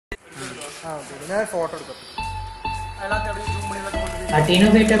At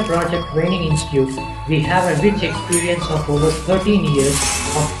Innovator Project Training Institute, we have a rich experience of over 13 years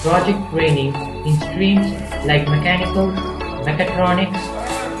of project training in streams like mechanical, mechatronics,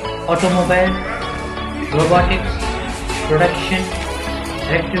 automobile, robotics, production,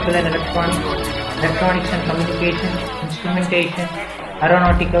 electrical and electronics and communication, instrumentation,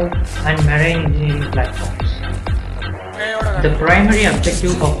 aeronautical and marine engineering platforms. The primary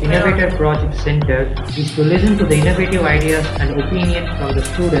objective of Innovator Project Center is to listen to the innovative ideas and opinions from the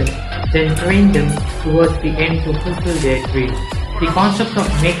students, then train them towards the end to fulfill their dreams. The concept of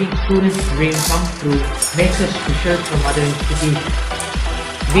making students' dreams come true makes us special from other institutions.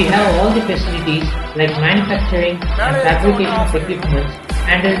 We have all the facilities like manufacturing and fabrication of equipment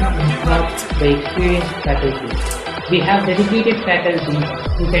handled by experienced faculty. We have dedicated faculty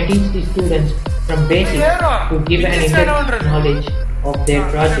who can teach the students from basics to give an in-depth knowledge of their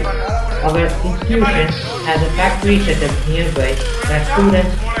project. Our institution has a factory setup nearby where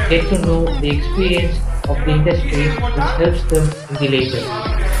students get to know the experience of the industry which helps them in the later.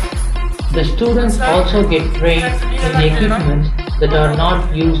 The students also get trained in the equipment that are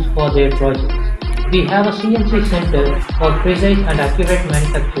not used for their projects. We have a CNC center for precise and accurate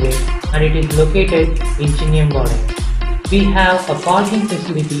manufacturing and it is located in Chinniyambadu. We have a parking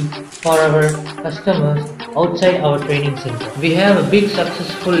facility for our customers outside our training center. We have a big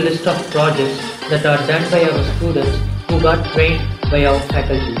successful list of projects that are done by our students who got trained by our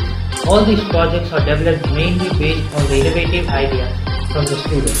faculty. All these projects are developed mainly based on the innovative ideas from the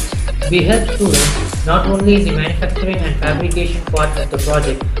students. We help students not only in the manufacturing and fabrication part of the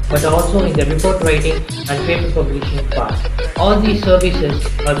project but also in the report writing and paper publishing part. All these services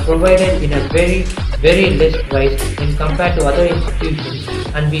are provided in a very less price when compared to other institutions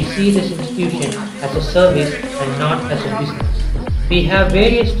and we see this institution as a service and not as a business. We have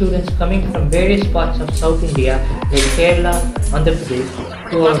various students coming from various parts of South India like Kerala, Andhra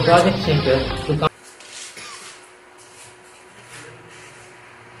Pradesh to our project center to come.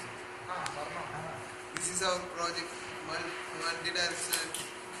 This is our project, multi-directional.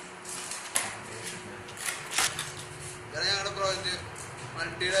 Project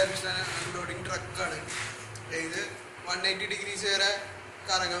multi-directional unloading truck. This 180 degrees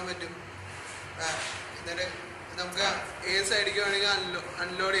കറങ്ങാൻ പറ്റും. എന്നിട്ട് നമുക്ക് ഏത് സൈഡിലേക്ക് വേണമെങ്കിൽ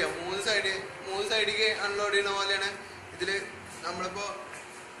unload ചെയ്യാം. മൂന്ന് സൈഡിലേക്ക് അൺലോഡ് ചെയ്യുന്ന പോലെയാണ് ഇതിൽ നമ്മളിപ്പോൾ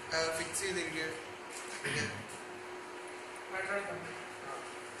ഫിക്സ് ചെയ്തിരിക്കുകയാണ്.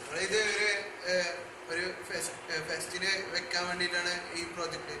 ഇത് ഒരു ഫെസ്റ്റിന് വെക്കാൻ വേണ്ടിയിട്ടാണ് ഈ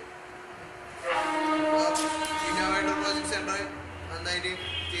പ്രോജക്റ്റ്. ഇന്നോവേറ്റർ പ്രോജക്ട് സെന്റർ നന്നായിട്ട്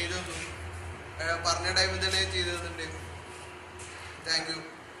ചെയ്തു തന്നു. പറഞ്ഞ ടൈമിൽ തന്നെ ചെയ്തു തന്നിട്ടുണ്ട്. Thank you.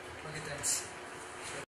 Okay, thanks.